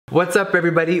What's up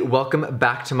everybody? Welcome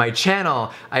back to my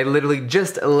channel. I literally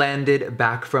just landed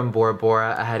back from Bora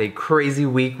Bora. I had a crazy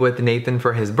week with Nathan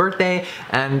for his birthday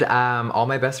and all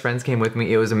my best friends came with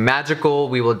me. It was magical.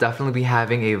 We will definitely be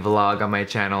having a vlog on my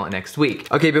channel next week.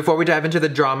 Okay, before we dive into the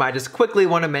drama, I just quickly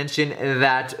want to mention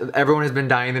that everyone has been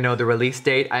dying to know the release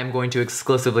date. I'm going to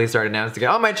exclusively start announcing it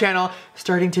on my channel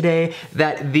starting today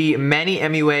that the Manny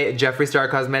MUA Jeffree Star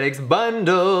Cosmetics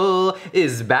bundle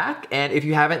is back, and if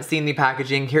you haven't seen the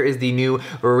packaging, here is the new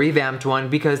revamped one,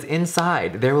 because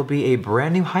inside there will be a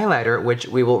brand new highlighter which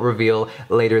we will reveal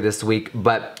later this week.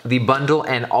 But the bundle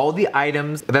and all the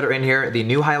items that are in here, the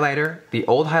new highlighter, the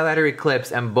old highlighter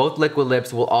Eclipse, and both liquid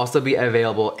lips will also be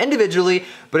available individually,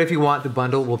 but if you want, the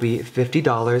bundle will be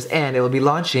 $50 and it will be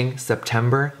launching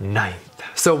September 9th.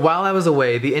 So while I was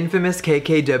away, the infamous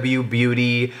KKW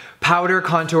Beauty powder,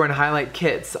 contour, and highlight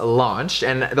kits launched,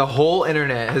 and the whole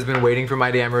internet has been waiting for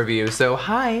my damn review. So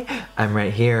hi, I'm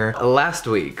right here. Last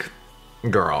week,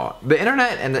 girl, the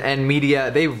internet and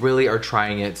media, they really are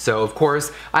trying it. So of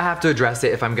course, I have to address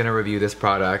it if I'm gonna review this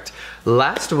product.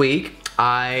 Last week,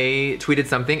 I tweeted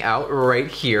something out right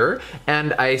here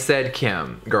and I said,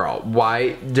 Kim, girl,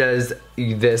 why does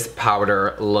this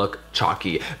powder look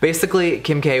chalky? Basically,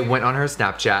 Kim K went on her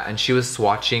Snapchat and she was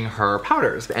swatching her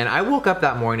powders. And I woke up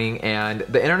that morning and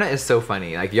the internet is so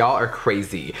funny. Like, y'all are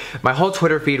crazy. My whole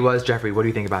Twitter feed was, Jeffree, what do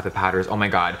you think about the powders? Oh my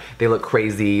God, they look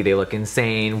crazy. They look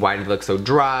insane. Why do they look so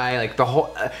dry? Like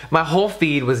my whole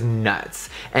feed was nuts.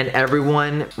 And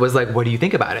everyone was like, what do you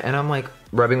think about it? And I'm like,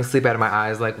 rubbing sleep out of my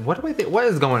eyes, like, what do I think? What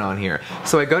is going on here?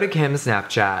 So I go to Kim's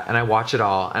Snapchat and I watch it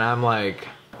all and I'm like,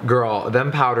 girl,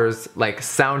 them powders like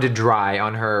sounded dry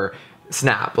on her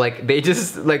snap. Like, they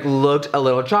just like looked a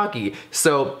little chalky.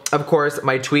 So of course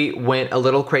my tweet went a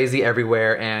little crazy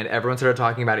everywhere and everyone started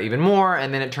talking about it even more,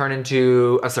 and then it turned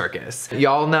into a circus.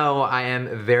 Y'all know I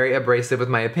am very abrasive with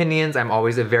my opinions. I'm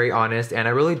always very honest and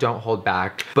I really don't hold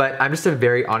back, but I'm just a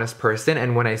very honest person,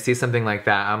 and when I see something like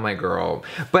that, I'm like, girl.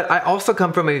 But I also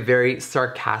come from a very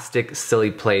sarcastic,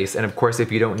 silly place, and of course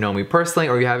if you don't know me personally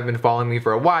or you haven't been following me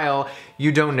for a while,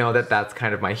 you don't know that that's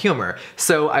kind of my humor.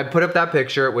 So I put up that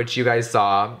picture, which you guys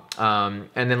saw, and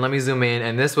then let me zoom in,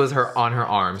 and this was her on her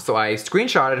arm. So I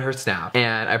screenshotted her snap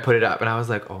and I put it up and I was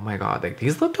like, oh my God, like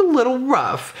these looked a little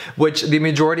rough, which the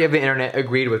majority of the internet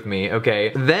agreed with me,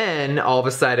 okay? Then all of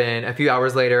a sudden, a few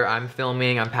hours later, I'm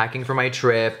filming, I'm packing for my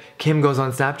trip, Kim goes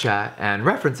on Snapchat and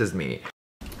references me.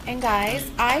 And guys,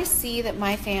 I see that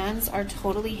my fans are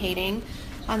totally hating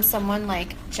on someone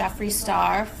like Jeffree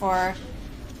Star for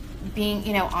being,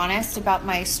 you know, honest about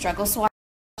my struggle swatches.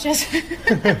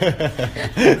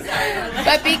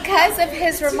 But because of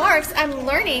his remarks, I'm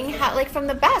learning how, like, from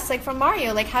the best, like from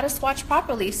Mario, like how to swatch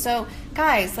properly. So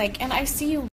guys, like, and I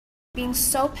see you being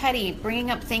so petty, bringing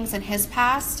up things in his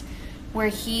past where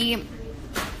he,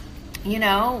 you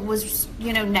know, was,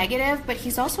 you know, negative, but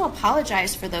he's also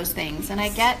apologized for those things. And I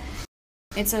get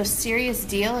it's a serious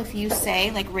deal if you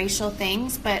say like racial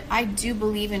things, but I do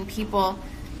believe in people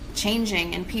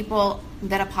changing, and people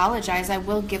that apologize, I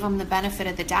will give them the benefit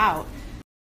of the doubt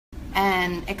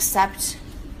and accept,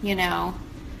 you know,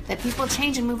 that people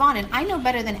change and move on. And I know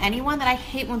better than anyone that I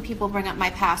hate when people bring up my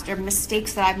past or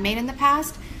mistakes that I've made in the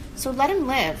past. So let him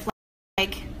live.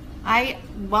 Like, I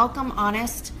welcome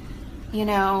honest, you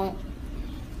know,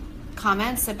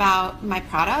 comments about my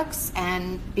products,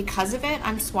 and because of it,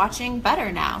 I'm swatching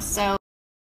better now. So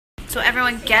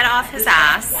everyone get off his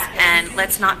ass and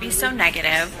let's not be so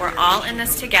negative. We're all in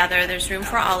this together. There's room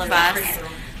for all of us.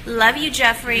 Love you,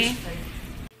 Jeffree.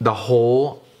 The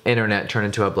whole internet turned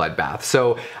into a bloodbath.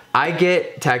 So I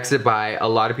get texted by a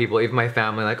lot of people, even my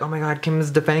family, like, oh my God, Kim is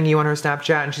defending you on her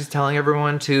Snapchat and she's telling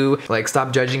everyone to like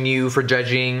stop judging you for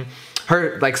judging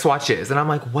her like swatches. And I'm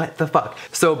like, what the fuck?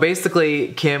 So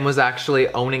basically Kim was actually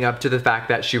owning up to the fact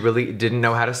that she really didn't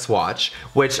know how to swatch,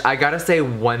 which I gotta say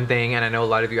one thing, and I know a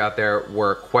lot of you out there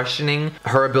were questioning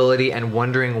her ability and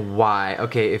wondering why.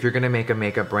 Okay, if you're gonna make a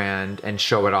makeup brand and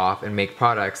show it off and make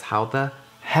products, how the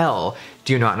hell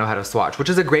do you not know how to swatch? Which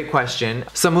is a great question.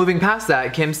 So moving past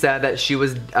that, Kim said that she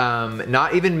was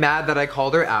not even mad that I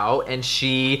called her out, and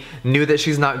she knew that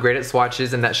she's not great at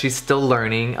swatches and that she's still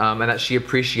learning, and that she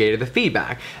appreciated the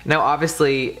feedback. Now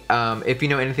obviously, if you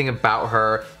know anything about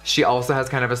her, she also has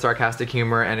kind of a sarcastic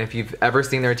humor, and if you've ever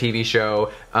seen their TV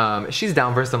show, she's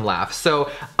down for some laughs.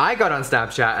 So I got on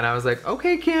Snapchat and I was like,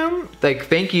 okay Kim, like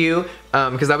thank you,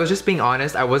 because I was just being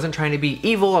honest. I wasn't trying to be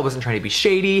evil, I wasn't trying to be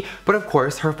shady, but of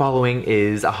course her following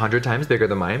is 100 times bigger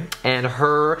than mine, and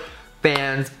her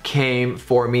fans came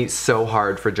for me so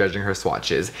hard for judging her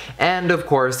swatches. And of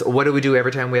course, what do we do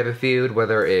every time we have a feud?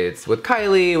 Whether it's with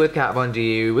Kylie, with Kat Von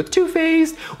D, with Too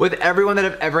Faced, with everyone that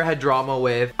I've ever had drama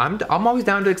with, I'm always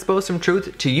down to expose some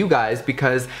truth to you guys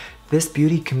because this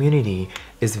beauty community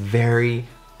is very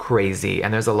crazy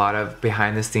and there's a lot of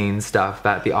behind the scenes stuff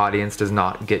that the audience does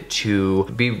not get to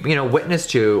be, you know, witness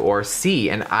to or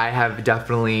see. And I have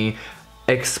definitely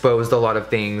exposed a lot of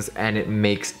things and it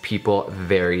makes people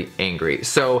very angry.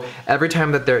 So every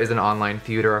time that there is an online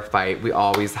feud or a fight, we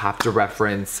always have to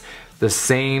reference the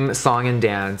same song and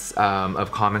dance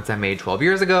of comments I made 12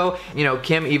 years ago. You know,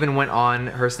 Kim even went on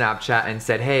her Snapchat and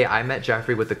said, hey, I met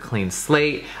Jeffree with a clean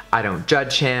slate. I don't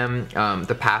judge him.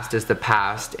 The past is the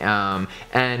past.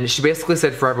 And she basically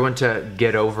said for everyone to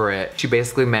get over it. She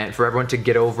basically meant for everyone to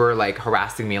get over like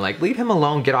harassing me, like leave him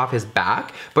alone, get off his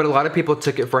back. But a lot of people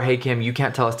took it for, hey Kim, you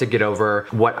can't tell us to get over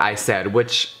what I said,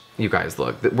 which you guys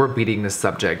look, we're beating this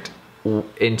subject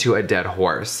into a dead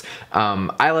horse.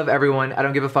 I love everyone. I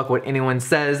don't give a fuck what anyone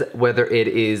says, whether it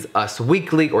is Us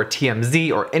Weekly or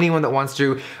TMZ or anyone that wants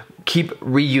to keep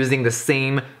reusing the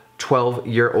same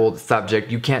 12-year-old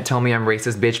subject. You can't tell me I'm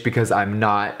racist, bitch, because I'm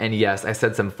not. And yes, I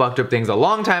said some fucked up things a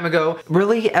long time ago.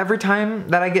 Really, every time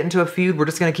that I get into a feud, we're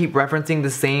just gonna keep referencing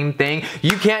the same thing.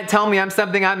 You can't tell me I'm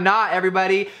something I'm not,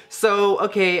 everybody. So,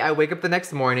 okay, I wake up the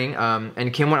next morning,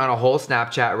 and Kim went on a whole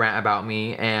Snapchat rant about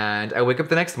me, and I wake up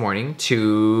the next morning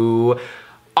to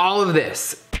all of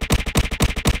this.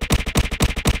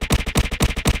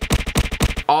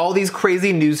 All these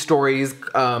crazy news stories,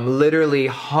 literally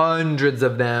hundreds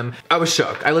of them. I was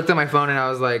shook. I looked at my phone and I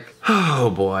was like, oh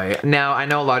boy. Now, I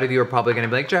know a lot of you are probably gonna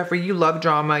be like, Jeffree, you love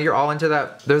drama, you're all into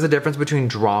that. There's a difference between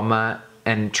drama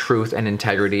and truth and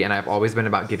integrity, and I've always been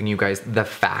about giving you guys the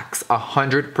facts,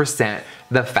 100%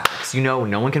 the facts. You know,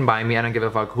 no one can buy me, I don't give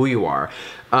a fuck who you are.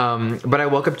 But I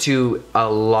woke up to a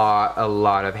lot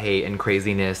of hate and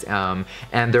craziness, and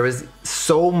there was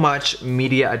so much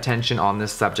media attention on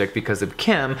this subject because of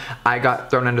Kim. I got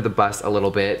thrown under the bus a little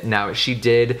bit. Now, she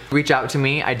did reach out to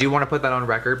me. I do want to put that on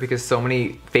record because so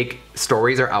many fake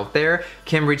stories are out there.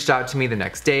 Kim reached out to me the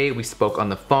next day. We spoke on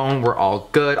the phone. We're all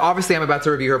good. Obviously, I'm about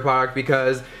to review her product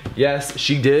because, yes,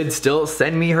 she did still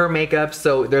send me her makeup.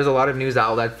 So there's a lot of news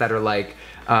outlets that are like,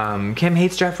 Kim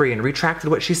hates Jeffree and retracted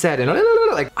what she said and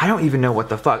like, I don't even know what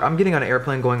the fuck. I'm getting on an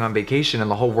airplane going on vacation and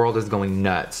the whole world is going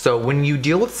nuts. So when you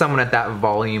deal with someone at that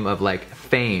volume of like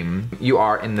fame, you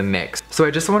are in the mix. So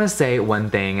I just want to say one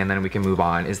thing and then we can move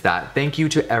on, is that thank you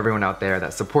to everyone out there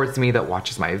that supports me, that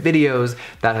watches my videos,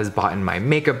 that has bought in my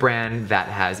makeup brand, that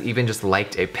has even just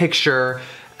liked a picture,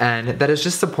 and that has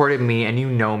just supported me. And you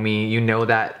know me, you know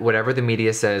that whatever the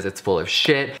media says, it's full of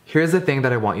shit. Here's the thing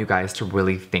that I want you guys to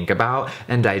really think about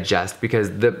and digest,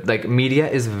 because the media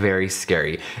is very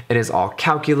scary. It is all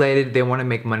calculated. They want to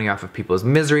make money off of people's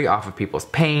misery, off of people's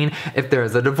pain. If there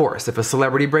is a divorce, if a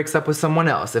celebrity breaks up with someone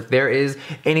else, if there is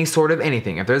any sort of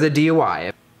anything, if there's a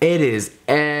DUI, it is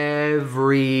everywhere.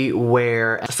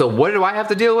 So what do I have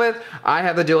to deal with? I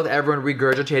have to deal with everyone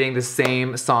regurgitating the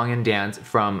same song and dance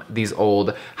from these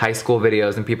old high school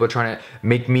videos and people trying to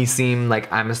make me seem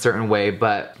like I'm a certain way,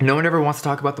 but no one ever wants to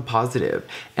talk about the positive.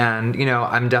 And you know,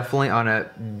 I'm definitely on a,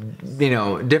 you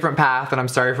know, different path, and I'm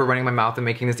sorry for running my mouth and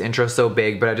making this intro so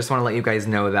big, but I just want to let you guys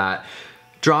know that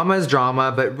drama is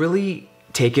drama, but really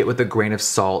take it with a grain of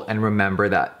salt and remember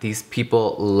that these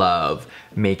people love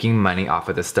making money off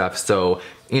of this stuff. So,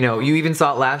 you know, you even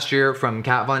saw it last year from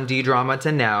Kat Von D drama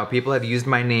to now. People have used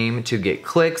my name to get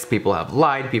clicks. People have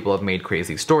lied. People have made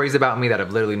crazy stories about me that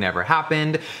have literally never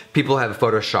happened. People have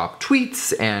photoshopped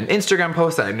tweets and Instagram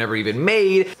posts that I've never even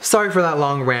made. Sorry for that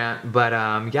long rant, but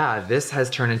yeah, this has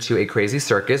turned into a crazy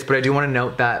circus. But I do want to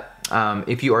note that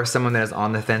if you are someone that is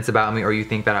on the fence about me, or you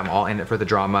think that I'm all in it for the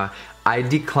drama, I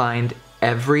declined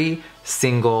every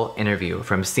single interview,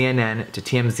 from CNN to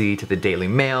TMZ to the Daily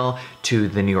Mail to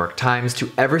the New York Times,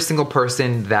 to every single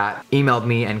person that emailed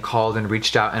me and called and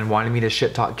reached out and wanted me to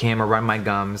shit talk Kim or run my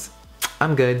gums.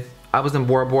 I'm good. I was in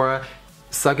Bora Bora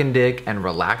sucking dick and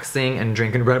relaxing and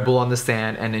drinking Red Bull on the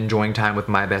sand and enjoying time with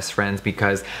my best friends,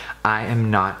 because I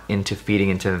am not into feeding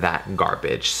into that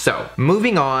garbage. So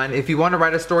moving on, if you want to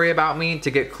write a story about me to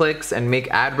get clicks and make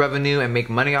ad revenue and make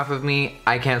money off of me,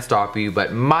 I can't stop you,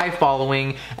 but my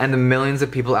following and the millions of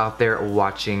people out there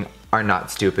watching are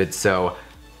not stupid. So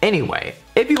anyway,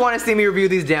 if you want to see me review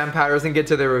these damn powders and get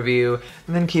to the review,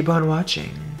 then keep on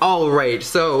watching. Alright,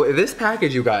 so this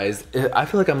package, you guys, I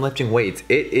feel like I'm lifting weights.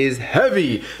 It is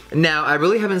heavy. Now, I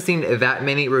really haven't seen that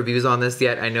many reviews on this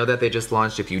yet. I know that they just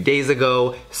launched a few days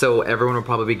ago, so everyone will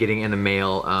probably be getting in the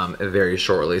mail very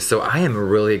shortly. So I am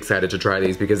really excited to try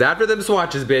these, because after them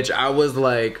swatches, bitch, I was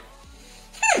like,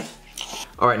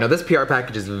 All right, now this PR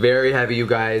package is very heavy, you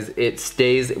guys. It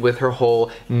stays with her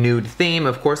whole nude theme.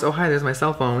 Of course, oh hi, there's my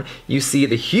cell phone. You see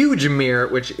the huge mirror,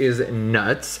 which is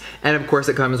nuts. And of course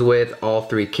it comes with all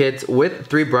 3 kits with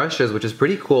 3 brushes, which is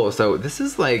pretty cool. So this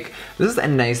is a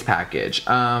nice package.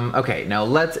 Okay, now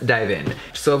let's dive in.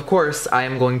 So of course, I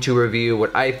am going to review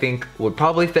what I think would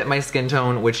probably fit my skin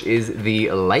tone, which is the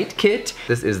light kit.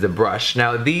 This is the brush.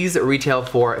 Now these retail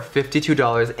for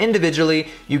 $52 individually.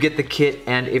 You get the kit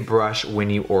and a brush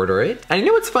when you order it. And you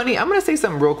know what's funny? I'm gonna say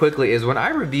something real quickly is when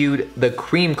I reviewed the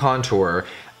cream contour,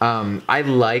 I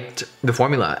liked the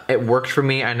formula. It worked for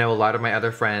me. I know a lot of my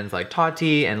other friends like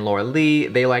Tati and Laura Lee,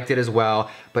 they liked it as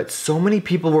well, but so many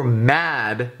people were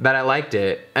mad that I liked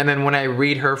it. And then when I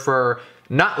read her for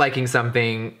not liking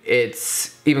something,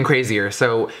 it's even crazier.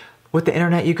 So with the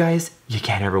internet, you guys, you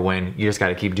can't ever win. You just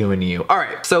gotta keep doing you. All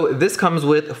right, so this comes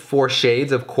with 4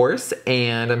 shades, of course,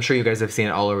 and I'm sure you guys have seen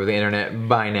it all over the internet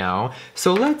by now.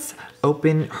 So let's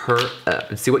open her up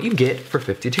and see what you get for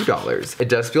 $52. It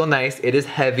does feel nice, it is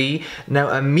heavy.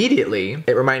 Now immediately,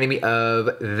 it reminded me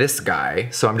of this guy,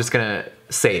 so I'm just gonna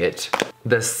say it.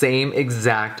 The same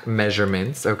exact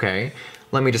measurements, okay?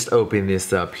 Let me just open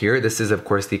this up here. This is of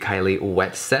course the Kylie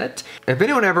wet set. If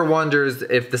anyone ever wonders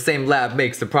if the same lab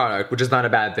makes the product, which is not a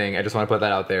bad thing, I just wanna put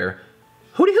that out there.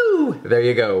 Hooty hoo! There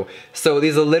you go. So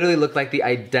these literally look like the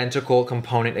identical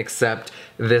component, except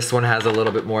this one has a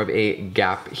little bit more of a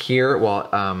gap here, while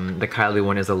the Kylie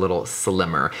one is a little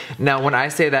slimmer. Now, when I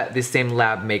say that the same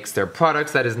lab makes their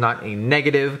products, that is not a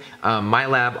negative. My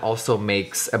lab also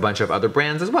makes a bunch of other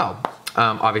brands as well.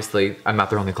 Obviously, I'm not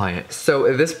their only client.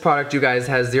 So this product, you guys,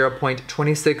 has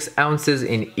 0.26 ounces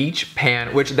in each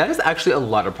pan, which that is actually a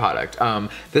lot of product.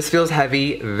 This feels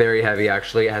heavy, very heavy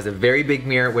actually. It has a very big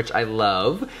mirror, which I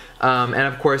love. And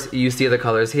of course, you see the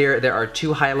colors here. There are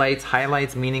 2 highlights.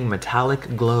 Highlights meaning metallic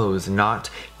glows, not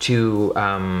to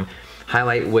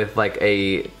highlight with like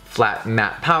a flat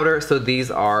matte powder. So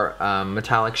these are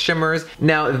metallic shimmers.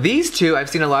 Now these 2, I've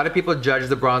seen a lot of people judge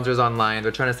the bronzers online.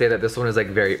 They're trying to say that this one is like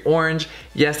very orange.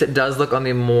 Yes, it does look on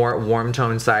the more warm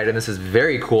tone side, and this is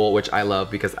very cool, which I love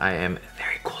because I am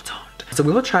very cool toned. So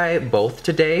we will try both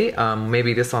today.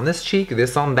 Maybe this on this cheek,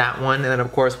 this on that one, and then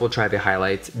of course we'll try the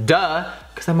highlights. Duh,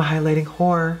 because I'm a highlighting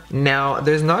whore. Now,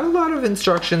 there's not a lot of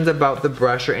instructions about the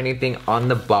brush or anything on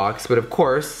the box, but of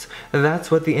course,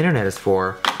 that's what the internet is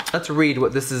for. Let's read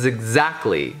what this is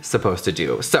exactly supposed to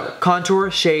do. So,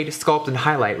 contour, shade, sculpt, and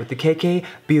highlight with the KK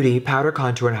Beauty Powder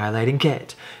Contour and Highlighting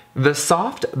Kit. The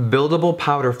soft, buildable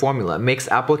powder formula makes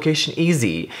application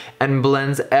easy and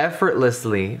blends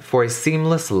effortlessly for a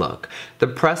seamless look. The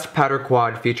pressed powder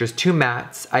quad features 2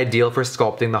 mattes, ideal for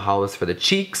sculpting the hollows for the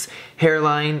cheeks,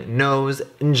 hairline, nose,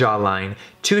 and jawline.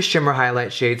 2 shimmer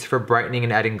highlight shades for brightening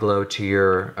and adding glow to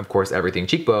your, of course, everything.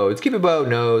 Cheekbones, cupid bow,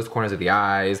 nose, corners of the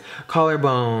eyes,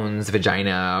 collarbones,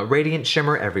 vagina, radiant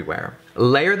shimmer everywhere.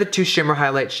 Layer the 2 shimmer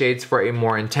highlight shades for a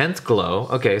more intense glow.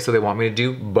 Okay, so they want me to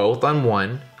do both on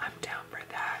one.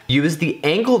 Use the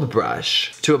angled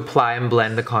brush to apply and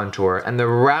blend the contour and the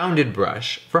rounded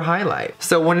brush for highlight.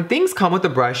 So when things come with a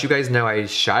brush, you guys know I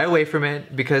shy away from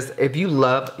it because if you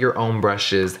love your own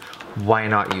brushes, why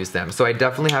not use them? So I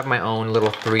definitely have my own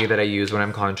little 3 that I use when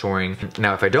I'm contouring.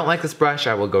 Now, if I don't like this brush,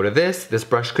 I will go to this. This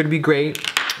brush could be great.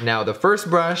 Now, the first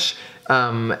brush,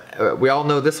 we all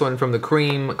know this one from the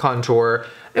cream contour.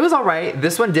 It was all right.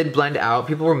 This one did blend out.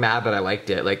 People were mad that I liked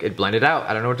it. Like, it blended out.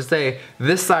 I don't know what to say.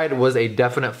 This side was a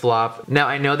definite flop. Now,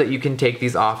 I know that you can take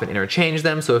these off and interchange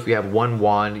them. So if you have one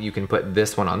wand, you can put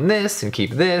this one on this and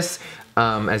keep this.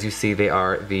 As you see, they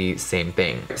are the same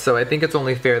thing. So I think it's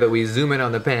only fair that we zoom in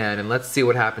on the pan and let's see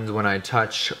what happens when I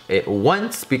touch it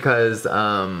once, because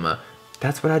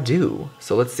that's what I do.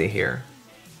 So let's see here.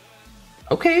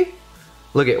 Okay,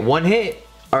 look at one hit.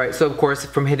 All right, so of course,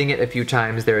 from hitting it a few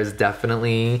times, there is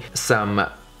definitely some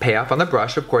payoff on the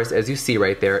brush, of course, as you see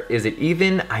right there. Is it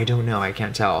even? I don't know, I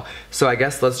can't tell. So I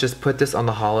guess let's just put this on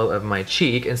the hollow of my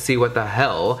cheek and see what the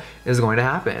hell is going to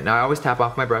happen. Now, I always tap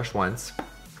off my brush once.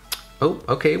 Oh,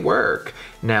 okay, work.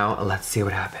 Now, let's see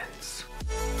what happens.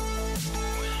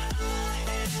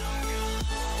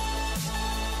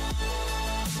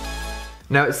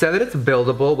 Now it said that it's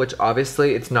buildable, which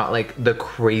obviously it's not like the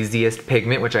craziest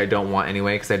pigment, which I don't want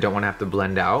anyway, because I don't want to have to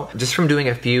blend out. Just from doing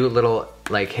a few little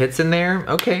like hits in there,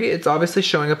 okay, it's obviously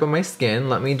showing up on my skin.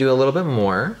 Let me do a little bit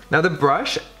more. Now the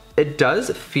brush, it does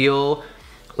feel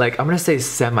like, I'm gonna say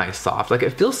semi-soft. Like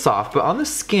it feels soft, but on the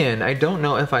skin, I don't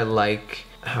know if I like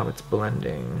how it's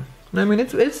blending. I mean,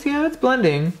 it's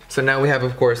blending. So now we have,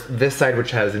 of course, this side,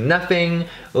 which has nothing.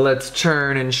 Let's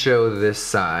turn and show this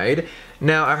side.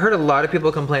 Now, I heard a lot of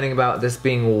people complaining about this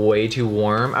being way too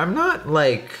warm. I'm not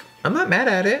like I'm not mad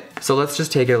at it. So let's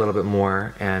just take it a little bit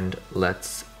more and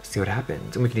let's see what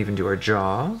happens. And we can even do our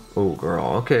jaw. Oh, girl,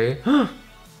 okay.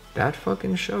 That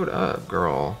fucking showed up,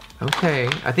 girl. Okay,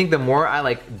 I think the more I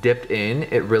like dipped in,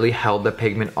 it really held the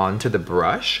pigment onto the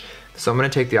brush. So I'm gonna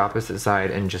take the opposite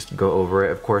side and just go over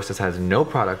it. Of course, this has no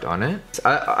product on it.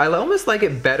 I almost like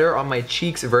it better on my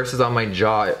cheeks versus on my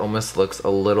jaw. It almost looks a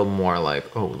little more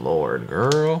like, oh Lord,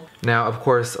 girl. Now, of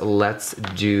course, let's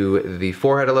do the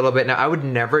forehead a little bit. Now, I would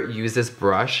never use this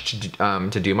brush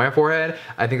to do my forehead.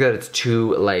 I think that it's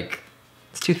too like,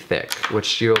 it's too thick,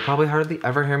 which you'll probably hardly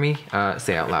ever hear me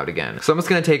say out loud again. So I'm just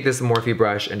gonna take this Morphe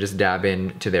brush and just dab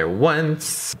into there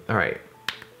once. All right,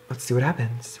 let's see what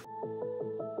happens.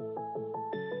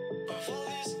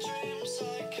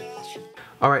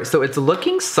 All right, so it's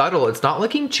looking subtle. It's not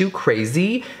looking too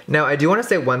crazy. Now, I do wanna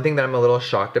say one thing that I'm a little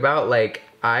shocked about. Like,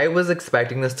 I was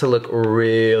expecting this to look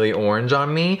really orange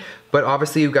on me, but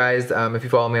obviously you guys, if you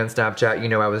follow me on Snapchat, you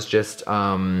know I was just,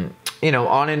 you know,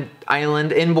 on an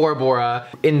island in Bora Bora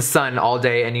in sun all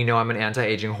day, and you know I'm an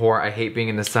anti-aging whore. I hate being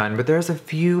in the sun, but there's a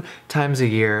few times a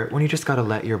year when you just gotta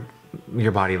let your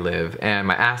body live. And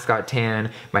my ass got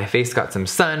tan, my face got some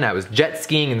sun, I was jet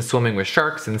skiing and swimming with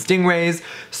sharks and stingrays.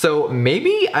 So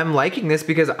maybe I'm liking this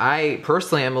because I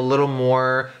personally am a little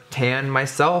more tan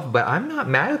myself, but I'm not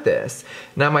mad at this.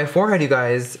 Now my forehead, you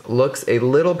guys, looks a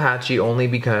little patchy only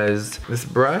because this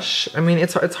brush, I mean,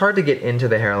 it's hard to get into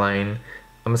the hairline.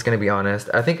 I'm just gonna be honest.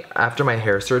 I think after my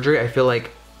hair surgery, I feel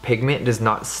like pigment does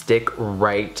not stick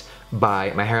right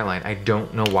by my hairline. I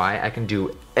don't know why. I can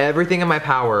do everything in my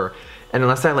power, and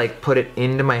unless I like put it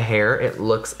into my hair, it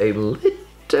looks a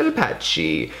little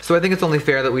patchy. So I think it's only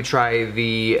fair that we try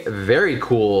the very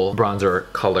cool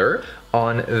bronzer color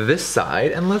on this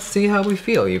side, and let's see how we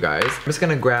feel, you guys. I'm just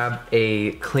gonna grab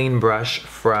a clean brush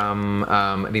from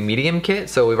the medium kit.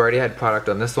 So we've already had product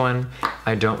on this one.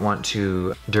 I don't want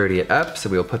to dirty it up, so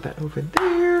we'll put that over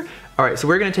there. All right, so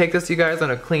we're gonna take this, you guys, on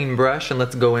a clean brush, and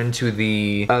let's go into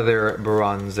the other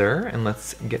bronzer, and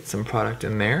let's get some product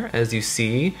in there. As you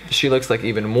see, she looks like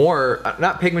even more,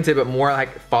 not pigmented, but more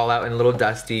like fallout and a little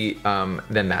dusty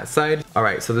than that side. All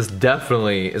right, so this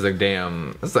definitely is like,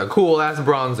 damn, this is a cool ass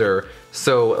bronzer.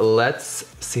 So let's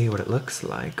see what it looks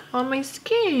like on my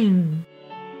skin.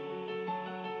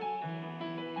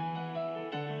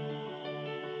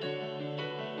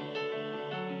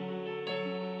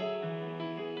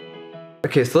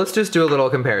 Okay, so let's just do a little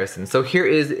comparison. So here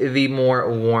is the more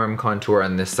warm contour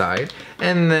on this side,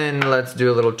 and then let's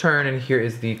do a little turn, and here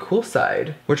is the cool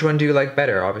side. Which one do you like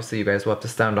better? Obviously, you guys will have to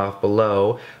sound off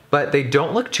below, but they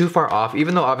don't look too far off,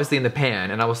 even though obviously in the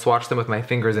pan, and I will swatch them with my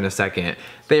fingers in a second,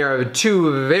 they are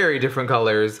two very different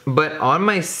colors, but on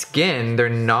my skin, they're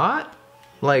not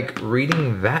like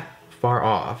reading that far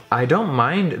off. I don't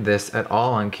mind this at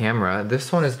all on camera.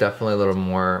 This one is definitely a little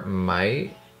more my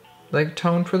like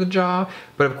tone for the jaw,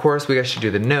 but of course we guys should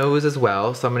do the nose as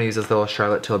well. So I'm gonna use this little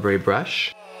Charlotte Tilbury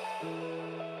brush.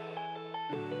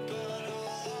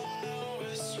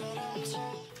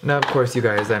 Now of course you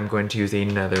guys, I'm going to use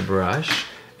another brush,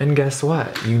 and guess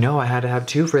what? You know I had to have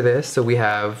two for this, so we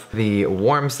have the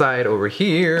warm side over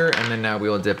here, and then now we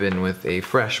will dip in with a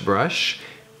fresh brush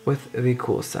with the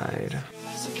cool side.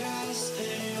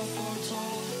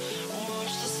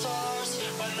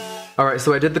 All right,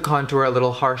 so I did the contour a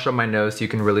little harsh on my nose so you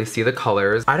can really see the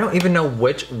colors. I don't even know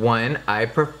which one I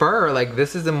prefer. Like,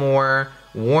 this is a more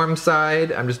warm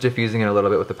side. I'm just diffusing it a little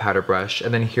bit with the powder brush.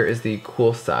 And then here is the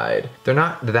cool side. They're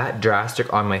not that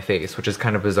drastic on my face, which is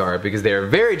kind of bizarre because they are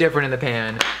very different in the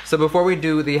pan. So before we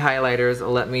do the highlighters,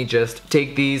 let me just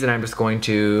take these, and I'm just going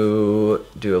to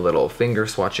do a little finger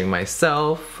swatching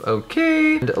myself.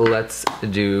 Okay, and let's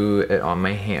do it on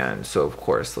my hand. So of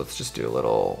course, let's just do a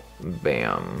little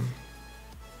bam.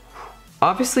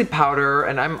 Obviously powder,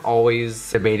 and I'm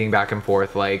always debating back and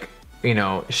forth, like, you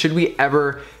know, should we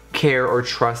ever care or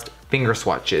trust finger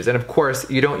swatches? And of course,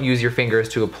 you don't use your fingers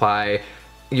to apply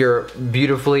your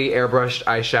beautifully airbrushed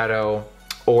eyeshadow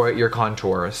or your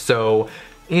contour. So,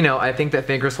 you know, I think that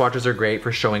finger swatches are great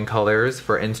for showing colors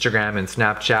for Instagram and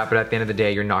Snapchat, but at the end of the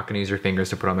day, you're not gonna use your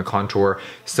fingers to put on the contour.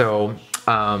 So,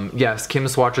 yes,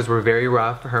 Kim's swatches were very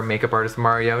rough. Her makeup artist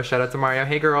Mario, shout out to Mario,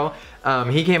 hey girl.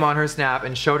 He came on her Snap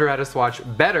and showed her how to swatch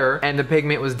better, and the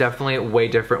pigment was definitely way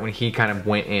different when he kind of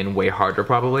went in way harder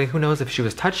probably. Who knows if she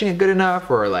was touching it good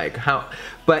enough or like how,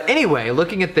 but anyway,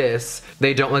 looking at this,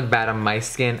 they don't look bad on my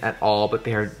skin at all, but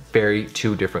they are very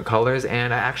two different colors,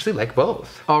 and I actually like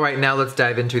both. All right, now let's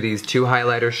dive into these two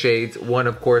highlighter shades. One,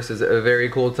 of course, is a very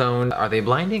cool tone. Are they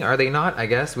blinding? Are they not? I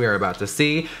guess we are about to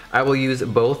see. I will use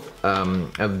both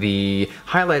of the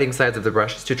highlighting sides of the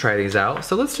brushes to try these out.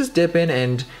 So let's just dip in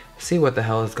and see what the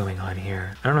hell is going on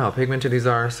here. I don't know how pigmented these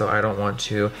are, so I don't want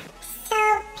to.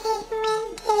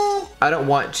 I don't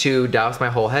want to douse my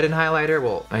whole head in highlighter.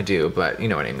 Well, I do, but you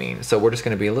know what I mean. So we're just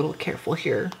gonna be a little careful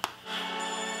here.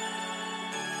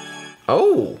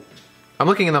 Oh, I'm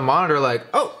looking in the monitor like,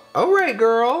 oh, all right,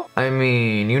 girl. I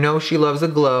mean, you know she loves a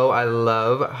glow. I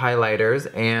love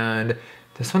highlighters, and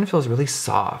this one feels really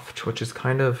soft, which is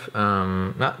kind of,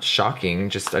 not shocking,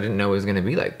 just I didn't know it was gonna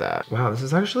be like that. Wow, this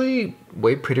is actually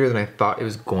way prettier than I thought it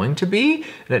was going to be.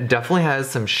 And it definitely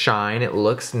has some shine, it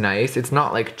looks nice. It's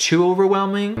not like too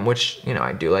overwhelming, which, you know,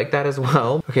 I do like that as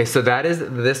well. Okay, so that is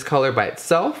this color by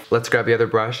itself. Let's grab the other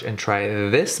brush and try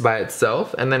this by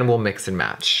itself, and then we'll mix and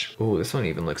match. Ooh, this one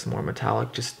even looks more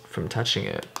metallic just from touching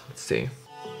it. Let's see.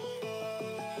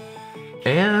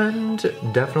 And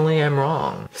definitely I'm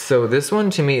wrong. So this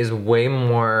one to me is way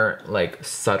more like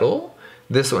subtle.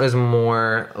 This one is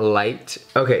more light.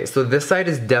 Okay, so this side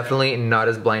is definitely not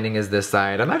as blinding as this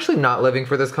side. I'm actually not living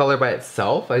for this color by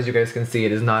itself. As you guys can see,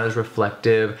 it is not as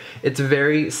reflective. It's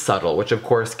very subtle, which of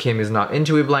course Kim is not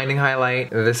into a blinding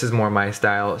highlight. This is more my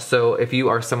style. So if you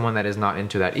are someone that is not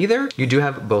into that either, you do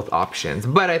have both options.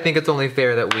 But I think it's only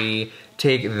fair that we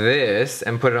take this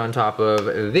and put it on top of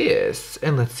this,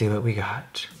 and let's see what we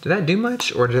got. Did that do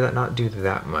much, or did that not do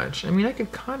that much? I mean, I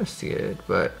could kind of see it,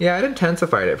 but yeah, it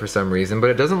intensified it for some reason, but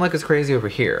it doesn't look as crazy over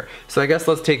here. So I guess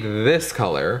let's take this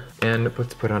color and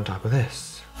let's put it on top of this.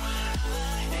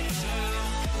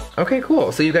 Okay,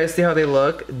 cool. So you guys see how they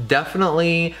look?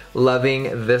 Definitely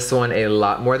loving this one a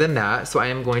lot more than that. So I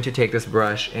am going to take this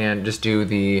brush and just do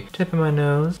the tip of my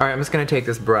nose. All right, I'm just gonna take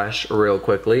this brush real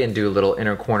quickly and do a little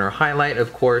inner corner highlight.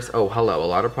 Of course, oh, hello, a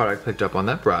lot of product picked up on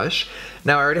that brush.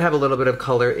 Now I already have a little bit of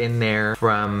color in there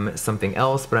from something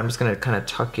else, but I'm just gonna kind of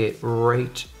tuck it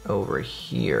right over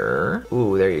here.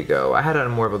 Ooh, there you go. I had it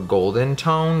on more of a golden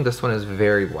tone. This one is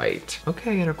very white.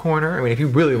 Okay, inner corner. I mean, if you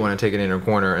really want to take an inner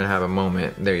corner and have a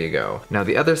moment, there you go. Now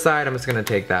the other side, I'm just gonna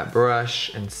take that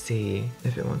brush and see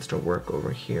if it wants to work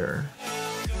over here.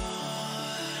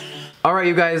 All right,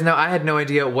 you guys, now I had no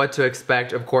idea what to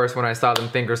expect. Of course, when I saw them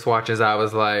finger swatches, I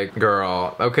was like,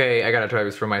 girl, okay, I gotta try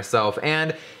this for myself.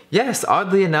 And yes,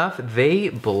 oddly enough, they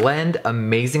blend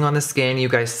amazing on the skin. You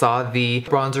guys saw the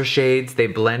bronzer shades. They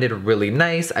blended really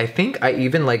nice. I think I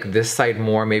even like this side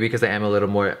more, maybe because I am a little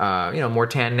more, you know, more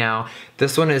tan now.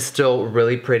 This one is still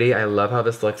really pretty. I love how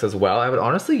this looks as well. I would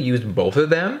honestly use both of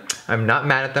them. I'm not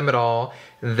mad at them at all.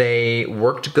 They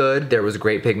worked good. There was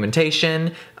great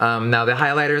pigmentation. Now the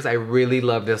highlighters, I really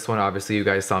love this one. Obviously, you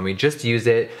guys saw me just use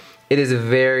it. It is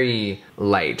very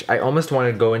light. I almost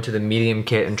want to go into the medium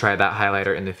kit and try that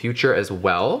highlighter in the future as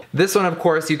well. This one, of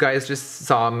course, you guys just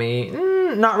saw me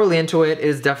not really into it. It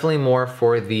is definitely more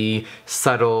for the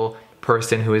subtle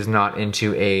person who is not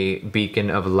into a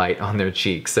beacon of light on their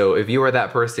cheeks. So if you are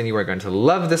that person, you are going to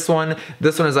love this one.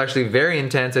 This one is actually very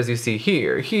intense, as you see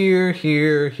here, here,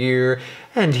 here, here,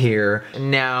 and here.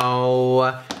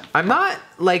 Now, I'm not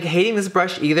like hating this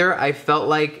brush either. I felt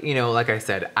like, you know, like I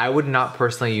said, I would not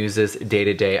personally use this day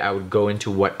to day. I would go into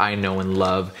what I know and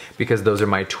love because those are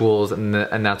my tools and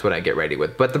that's what I get ready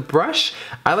with. But the brush,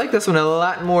 I like this one a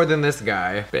lot more than this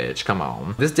guy. Bitch, come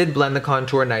on. This did blend the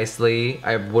contour nicely.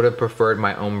 I would have preferred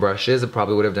my own brushes. It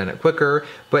probably would have done it quicker,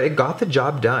 but it got the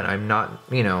job done. I'm not,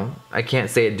 you know, I can't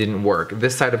say it didn't work.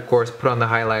 This side, of course, put on the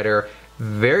highlighter,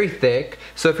 very thick.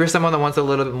 So if you're someone that wants a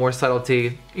little bit more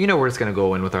subtlety, you know, we're just gonna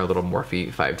go in with our little Morphe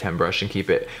 510 brush and keep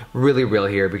it really real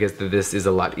here because this is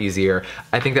a lot easier.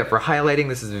 I think that for highlighting,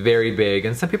 this is very big,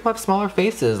 and some people have smaller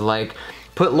faces. Like,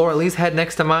 put Laura Lee's head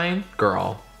next to mine,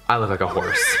 girl, I look like a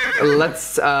horse.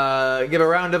 Let's give a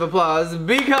round of applause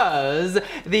because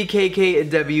the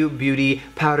KKW Beauty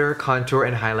Powder, Contour,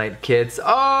 and Highlight Kits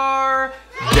are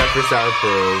Jeffree Star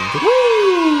approved.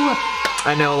 Woo!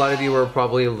 I know a lot of you were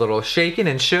probably a little shaken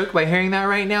and shook by hearing that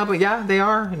right now, but yeah, they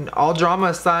are. And all drama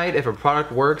aside, if a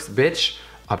product works, bitch,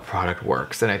 a product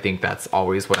works. And I think that's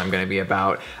always what I'm gonna be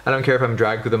about. I don't care if I'm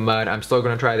dragged through the mud, I'm still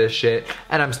gonna try this shit,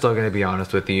 and I'm still gonna be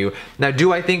honest with you. Now,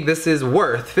 do I think this is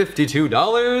worth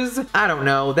 $52? I don't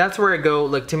know, that's where I go.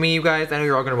 Look, to me, you guys, I know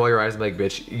you're all gonna roll your eyes and be like,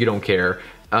 bitch, you don't care.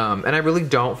 And I really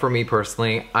don't. For me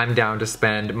personally, I'm down to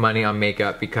spend money on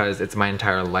makeup because it's my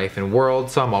entire life and world,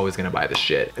 so I'm always gonna buy this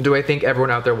shit. Do I think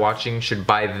everyone out there watching should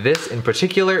buy this in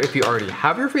particular if you already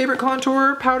have your favorite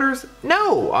contour powders?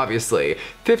 No, obviously.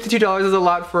 $52 is a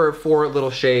lot for 4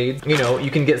 little shades. You know,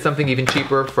 you can get something even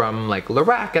cheaper from like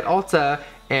Lorac at Ulta,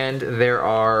 and there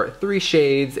are 3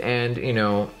 shades and, you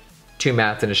know, 2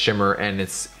 mattes and a shimmer, and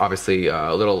it's obviously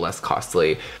a little less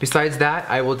costly. Besides that,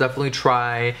 I will definitely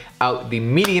try out the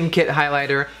medium kit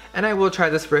highlighter, and I will try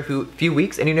this for a few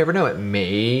weeks, and you never know, it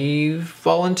may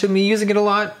fall into me using it a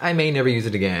lot. I may never use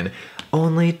it again.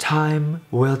 Only time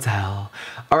will tell.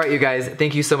 All right, you guys,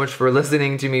 thank you so much for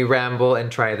listening to me ramble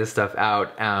and try this stuff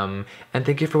out. And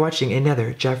thank you for watching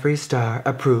another Jeffree Star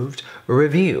approved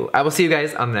review. I will see you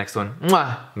guys on the next one.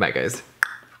 Mwah! Bye, guys.